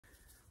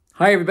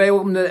Hi, everybody.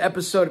 Welcome to the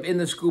episode of In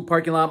the School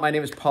Parking Lot. My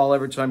name is Paul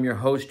Everett, so I'm your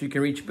host. You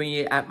can reach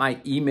me at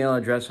my email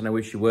address, and I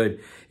wish you would.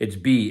 It's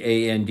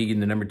BAND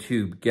and the number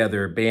 2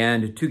 together,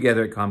 band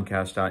together at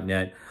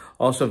Comcast.net.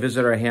 Also,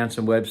 visit our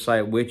handsome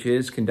website, which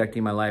is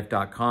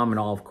conductingmylife.com, and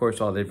of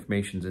course, all the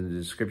information is in the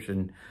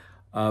description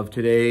of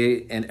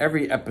today and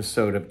every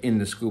episode of In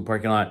the School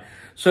Parking Lot.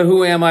 So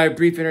who am I? A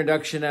brief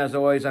introduction. As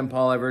always, I'm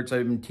Paul Everett.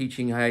 I've been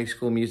teaching high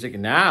school music,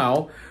 and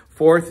now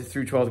 4th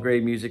through 12th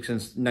grade music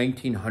since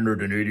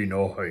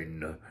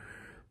 1989.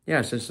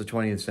 Yeah, since the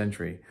 20th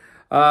century.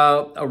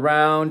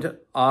 Around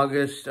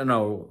around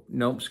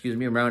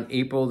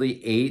April the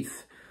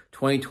 8th,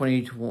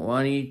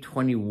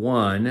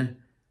 2021,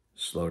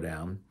 slow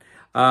down.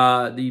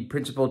 The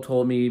principal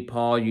told me,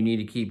 Paul, you need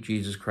to keep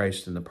Jesus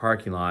Christ in the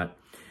parking lot.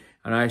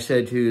 And I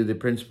said to the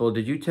principal,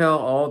 did you tell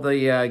all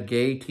the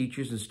gay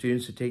teachers and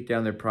students to take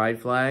down their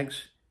pride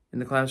flags in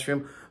the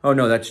classroom? Oh,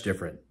 no, that's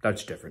different.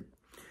 That's different.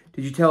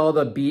 Did you tell all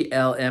the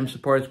BLM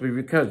supporters?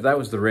 Because that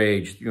was the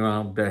rage,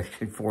 back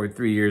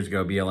 3 years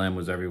ago, BLM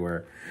was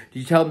everywhere.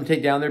 Did you tell them to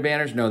take down their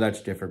banners? No, that's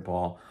different,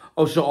 Paul.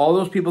 Oh, so all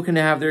those people can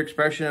have their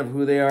expression of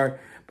who they are,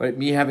 but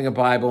me having a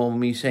Bible,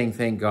 me saying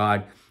thank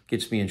God,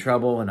 gets me in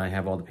trouble, and I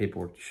have all the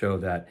paperwork to show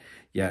that,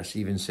 yes,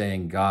 even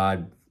saying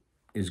God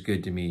is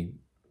good to me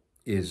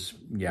is,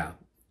 yeah.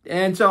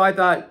 And so I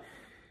thought,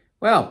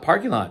 well,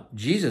 parking lot,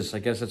 Jesus, I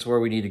guess that's where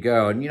we need to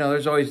go. And,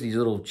 there's always these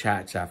little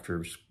chats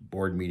after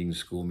board meetings,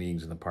 school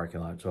meetings in the parking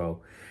lot.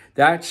 So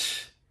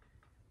that's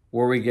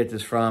where we get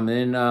this from.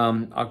 And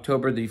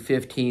October the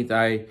 15th,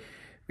 I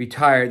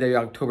retired.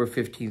 October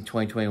 15th,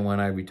 2021,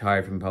 I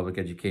retired from public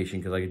education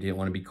because I didn't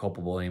want to be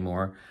culpable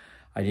anymore.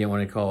 I didn't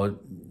want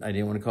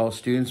to call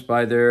students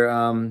by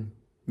their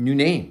new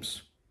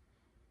names.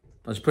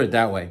 Let's put it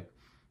that way.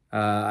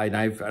 And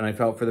I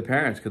felt for the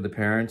parents because the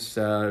parents,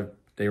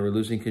 they were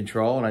losing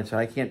control, and I said,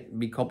 I can't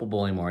be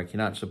culpable anymore. I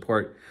cannot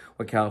support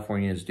what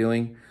California is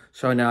doing.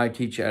 So now I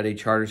teach at a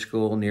charter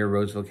school near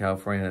Roseville,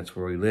 California. That's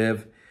where we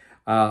live.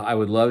 I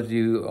would love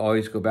to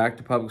always go back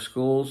to public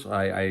schools.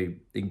 I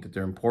think that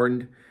they're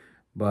important,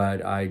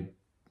 but I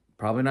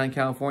probably not in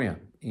California.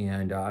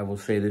 And I will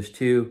say this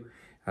too,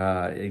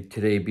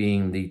 today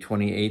being the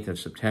 28th of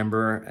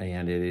September,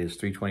 and it is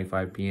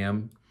 3:25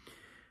 p.m.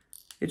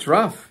 It's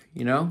rough,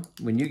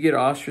 when you get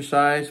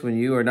ostracized, when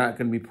you are not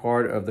going to be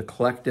part of the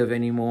collective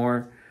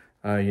anymore,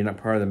 you're not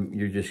part of them,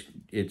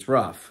 it's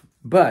rough.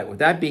 But with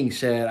that being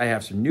said, I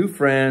have some new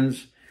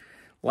friends.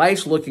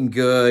 Life's looking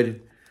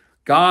good.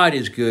 God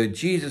is good.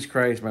 Jesus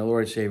Christ, my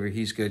Lord and Savior,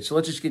 he's good. So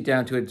let's just get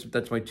down to it.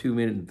 That's my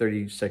 2-minute and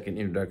 30-second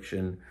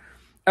introduction.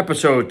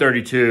 Episode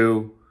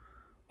 32,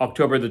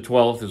 October the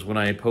 12th is when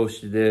I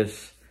posted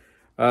this.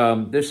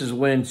 This is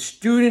when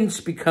students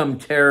become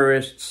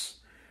terrorists.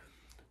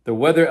 The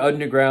Weather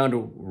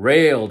Underground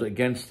railed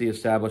against the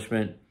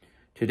establishment.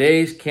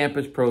 Today's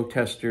campus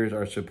protesters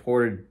are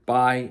supported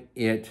by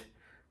it.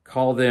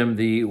 Call them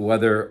the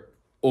Weather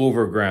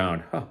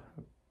Overground. Huh.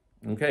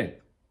 Okay.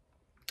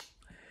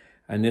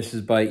 And this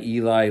is by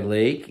Eli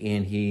Lake,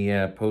 and he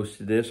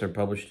posted this or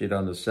published it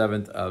on the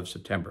 7th of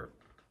September.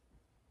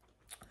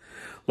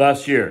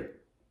 Last year,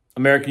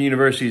 American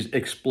universities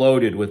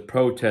exploded with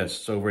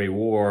protests over a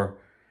war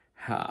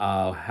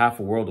half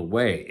a world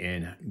away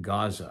in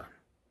Gaza.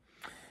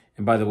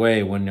 And by the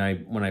way, when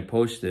I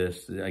post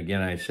this, again,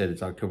 I said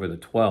it's October the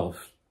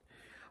 12th.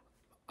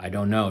 I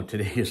don't know.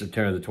 Today is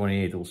September the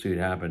 28th. We'll see what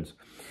happens.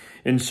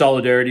 In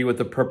solidarity with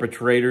the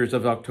perpetrators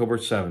of October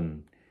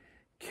 7,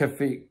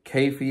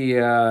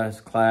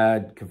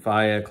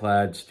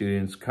 keffiyeh-clad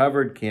students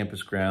covered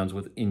campus grounds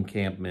with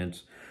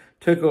encampments,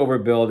 took over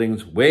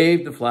buildings,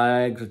 waved the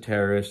flags of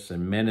terrorists,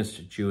 and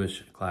menaced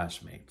Jewish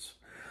classmates.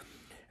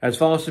 As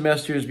fall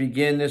semesters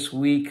begin this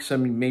week,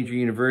 some major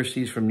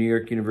universities from New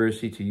York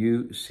University to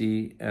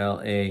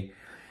UCLA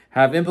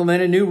have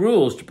implemented new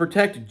rules to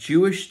protect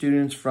Jewish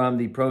students from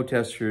the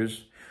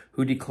protesters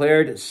who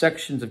declared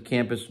sections of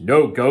campus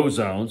no-go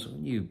zones,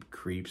 you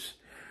creeps,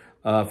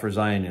 for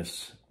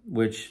Zionists,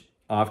 which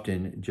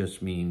often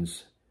just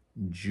means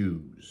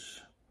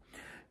Jews.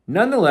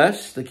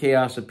 Nonetheless, the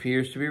chaos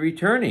appears to be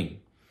returning.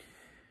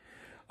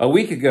 A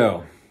week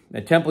ago,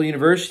 at Temple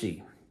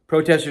University,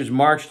 protesters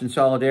marched in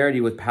solidarity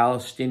with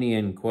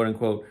Palestinian,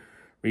 quote-unquote,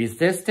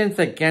 resistance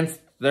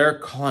against their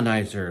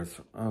colonizers.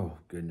 Oh,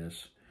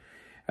 goodness.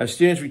 As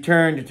students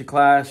returned to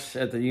class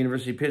at the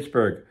University of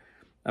Pittsburgh,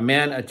 a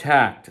man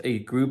attacked a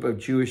group of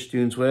Jewish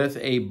students with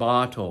a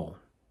bottle.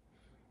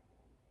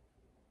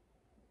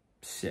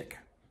 Sick.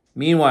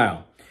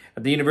 Meanwhile,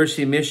 at the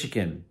University of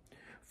Michigan,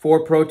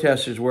 4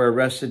 protesters were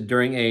arrested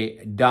during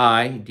a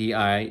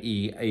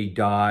D-I-E, a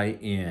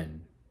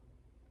die-in.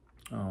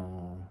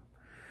 Oh.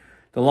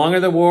 The longer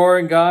the war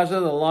in Gaza,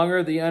 the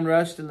longer the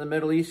unrest in the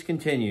Middle East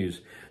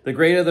continues. The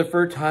greater the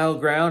fertile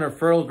ground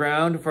for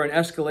an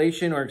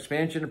escalation or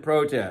expansion of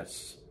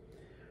protests.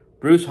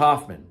 Bruce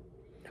Hoffman,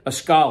 a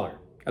scholar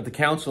at the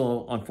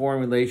Council on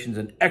Foreign Relations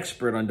and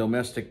expert on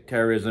domestic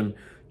terrorism,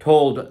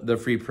 told the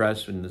Free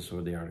Press, and this is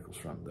where the article's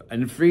from.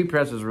 And the Free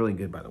Press is really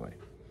good, by the way.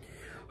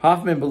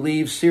 Hoffman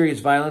believes serious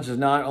violence is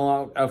not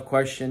out of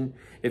question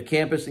if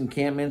campus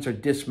encampments are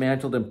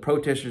dismantled and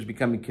protesters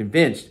become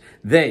convinced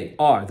they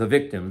are the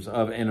victims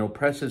of an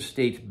oppressive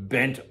state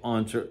bent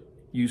on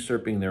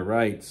usurping their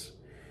rights.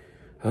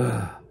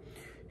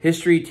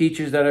 History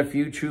teaches that a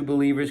few true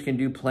believers can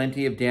do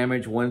plenty of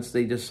damage once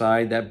they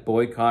decide that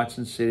boycotts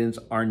and sit-ins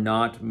are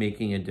not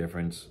making a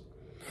difference.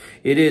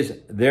 It is,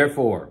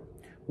 therefore,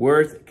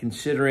 worth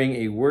considering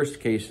a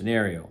worst-case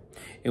scenario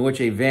in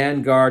which a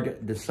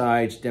vanguard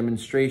decides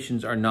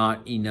demonstrations are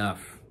not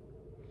enough.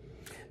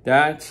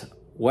 That's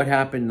what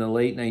happened in the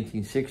late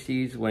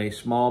 1960s when a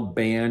small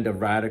band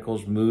of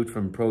radicals moved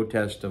from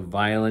protest to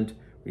violent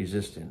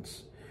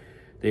resistance.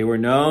 They were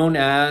known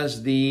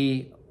as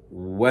the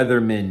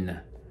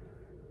Weathermen.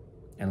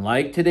 And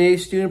like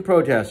today's student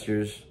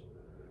protesters,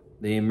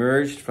 they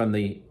emerged from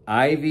the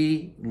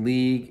Ivy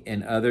League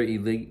and other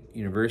elite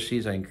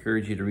universities. I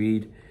encourage you to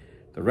read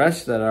the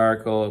rest of that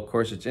article. Of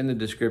course, it's in the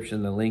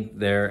description, the link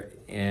there.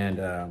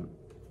 And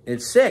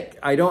it's sick.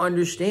 I don't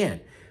understand.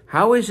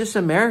 How is this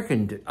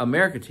America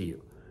to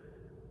you?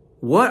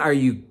 What are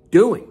you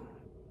doing?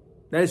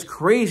 That is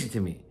crazy to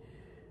me.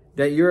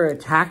 That you're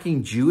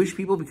attacking Jewish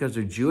people because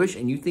they're Jewish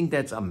and you think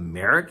that's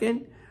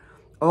American?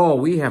 Oh,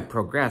 we have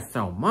progressed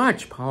so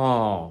much,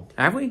 Paul.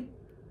 Have we?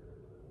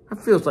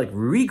 That feels like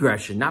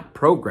regression, not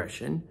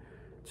progression.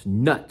 It's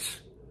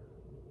nuts.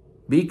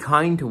 Be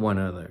kind to one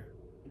another.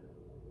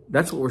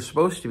 That's what we're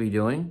supposed to be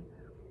doing.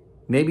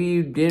 Maybe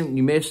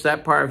you missed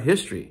that part of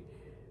history.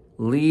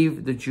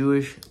 Leave the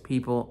Jewish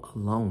people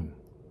alone.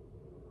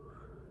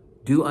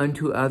 Do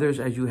unto others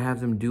as you have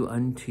them do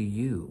unto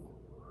you.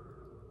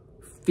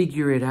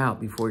 Figure it out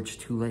before it's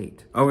too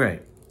late. Okay.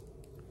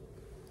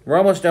 We're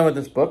almost done with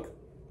this book.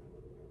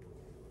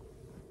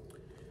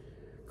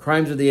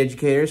 Crimes of the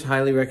Educators,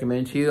 highly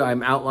recommend to you.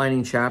 I'm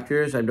outlining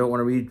chapters. I don't want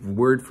to read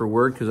word for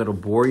word because that'll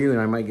bore you and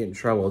I might get in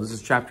trouble. This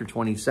is chapter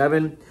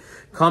 27,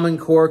 Common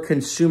Core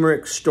Consumer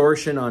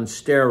Extortion on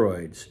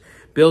Steroids.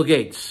 Bill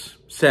Gates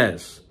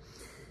says,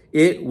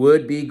 it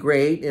would be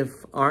great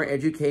if our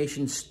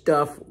education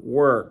stuff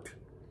worked,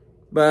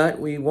 but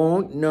we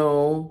won't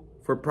know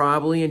for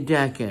probably a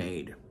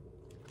decade.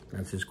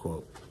 That's his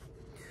quote.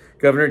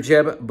 Governor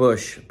Jeb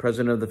Bush,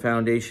 president of the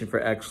Foundation for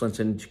Excellence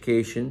in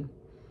Education,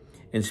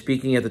 and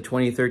speaking at the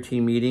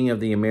 2013 meeting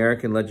of the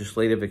American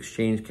Legislative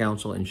Exchange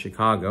Council in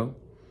Chicago,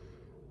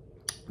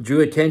 drew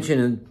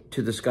attention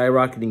to the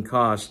skyrocketing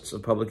costs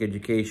of public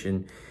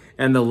education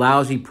and the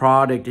lousy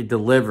product it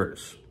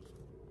delivers.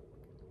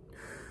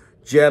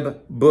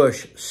 Jeb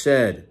Bush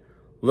said,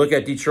 look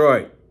at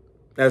Detroit.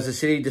 As the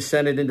city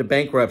descended into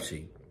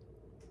bankruptcy,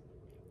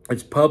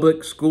 its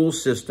public school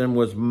system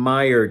was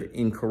mired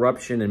in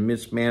corruption and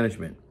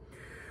mismanagement,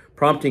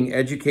 prompting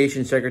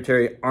Education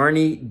Secretary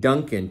Arne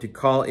Duncan to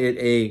call it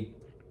a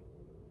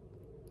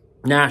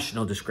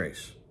national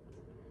disgrace.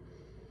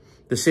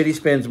 The city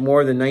spends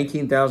more than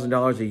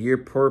 $19,000 a year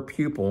per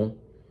pupil,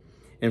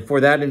 and for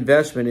that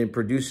investment, it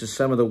produces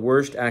some of the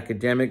worst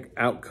academic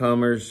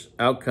outcomes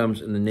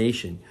in the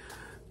nation.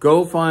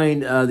 Go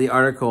find the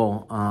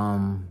article,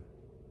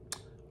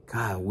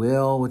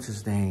 what's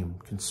his name?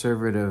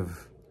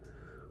 Conservative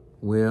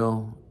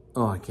Will,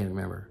 I can't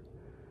remember.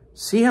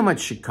 See how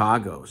much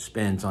Chicago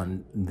spends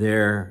on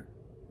their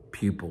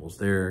pupils,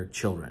 their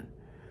children.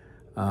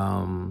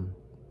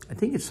 I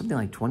think it's something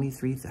like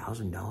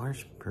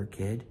 $23,000 per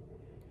kid.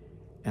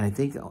 And I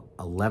think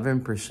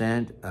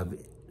 11% of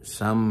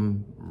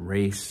some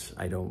race,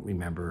 I don't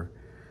remember,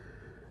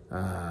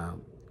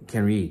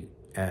 can read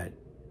at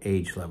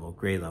age level,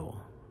 grade level.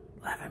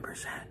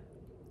 11%.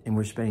 And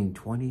we're spending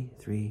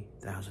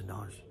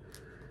 $23,000.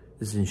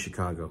 This is in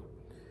Chicago.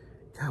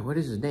 God, what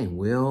is his name?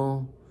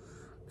 Will,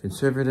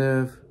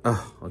 conservative.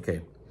 Oh,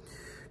 okay.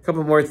 A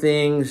couple more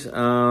things.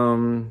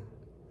 The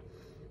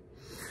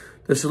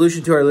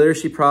solution to our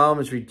literacy problem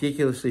is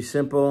ridiculously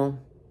simple.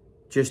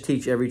 Just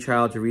teach every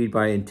child to read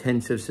by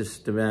intensive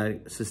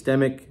systematic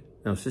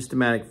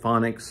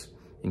phonics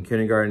in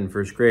kindergarten and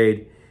first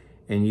grade,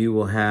 and you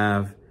will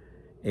have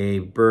a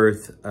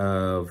birth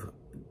of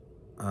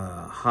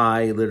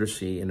high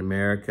literacy in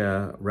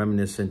America,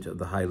 reminiscent of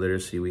the high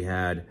literacy we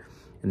had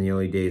in the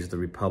early days of the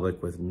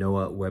Republic with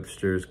Noah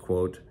Webster's,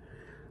 quote,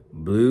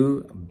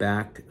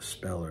 blue-backed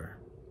speller.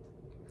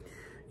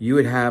 You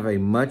would have a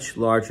much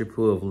larger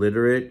pool of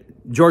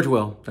literate... George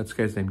Will, that's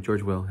the guy's name,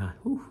 George Will.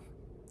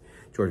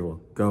 George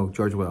Will, go,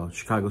 George Will,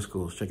 Chicago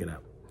schools, check it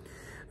out.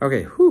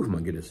 Okay, my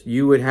goodness.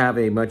 You would have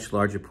a much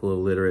larger pool of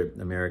literate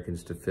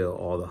Americans to fill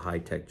all the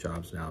high-tech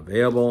jobs now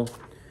available.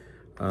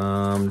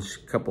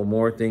 Just a couple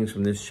more things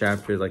from this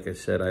chapter. Like I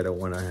said, I don't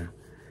want to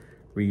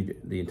read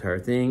the entire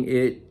thing.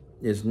 It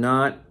is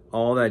not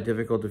all that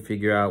difficult to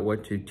figure out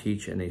what to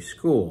teach in a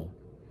school.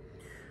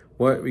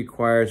 What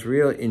requires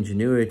real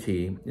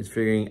ingenuity is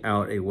figuring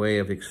out a way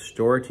of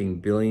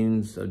extorting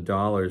billions of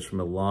dollars from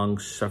a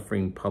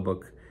long-suffering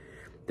public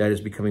that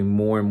is becoming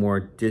more and more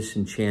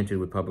disenchanted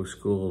with public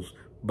schools,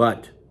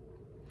 but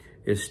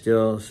is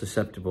still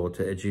susceptible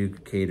to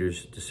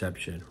educators'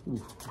 deception.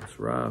 That's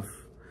rough.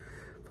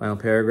 Final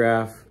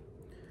paragraph.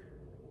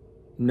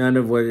 None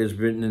of what is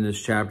written in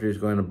this chapter is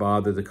going to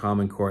bother the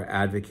Common Core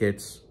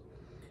advocates.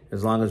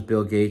 As long as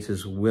Bill Gates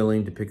is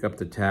willing to pick up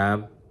the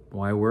tab,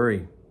 why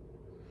worry?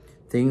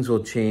 Things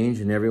will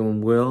change and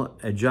everyone will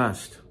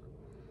adjust.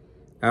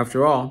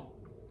 After all,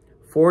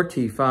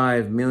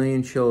 45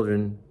 million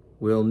children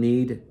will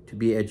need to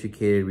be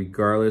educated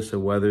regardless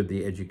of whether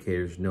the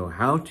educators know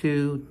how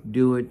to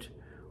do it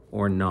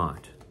or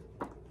not.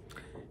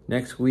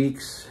 Next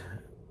week's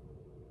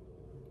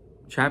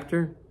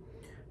chapter,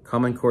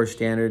 Common Core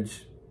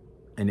Standards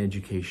and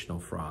Educational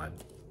Fraud.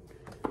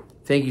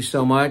 Thank you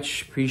so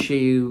much.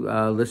 Appreciate you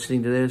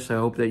listening to this. I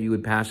hope that you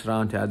would pass it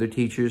on to other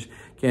teachers.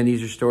 Again,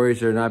 these are stories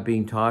that are not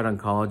being taught on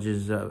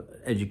colleges'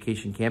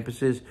 education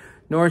campuses,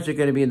 nor is it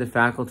going to be in the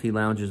faculty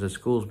lounges of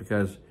schools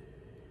because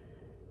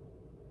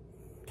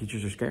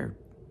teachers are scared.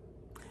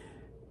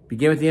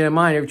 Begin with the end in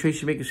mind. Every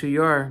choice you make is who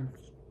you are.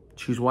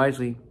 Choose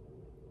wisely.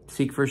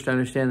 Seek first to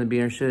understand and be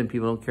understood. And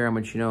people don't care how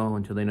much you know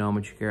until they know how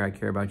much you care. I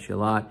care about you a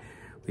lot.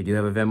 We do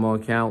have a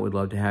Venmo account. We'd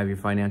love to have your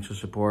financial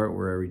support.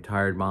 We're a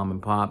retired mom and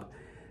pop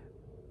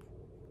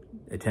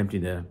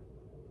attempting to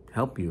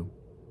help you.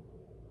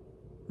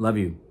 Love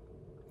you.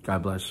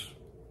 God bless.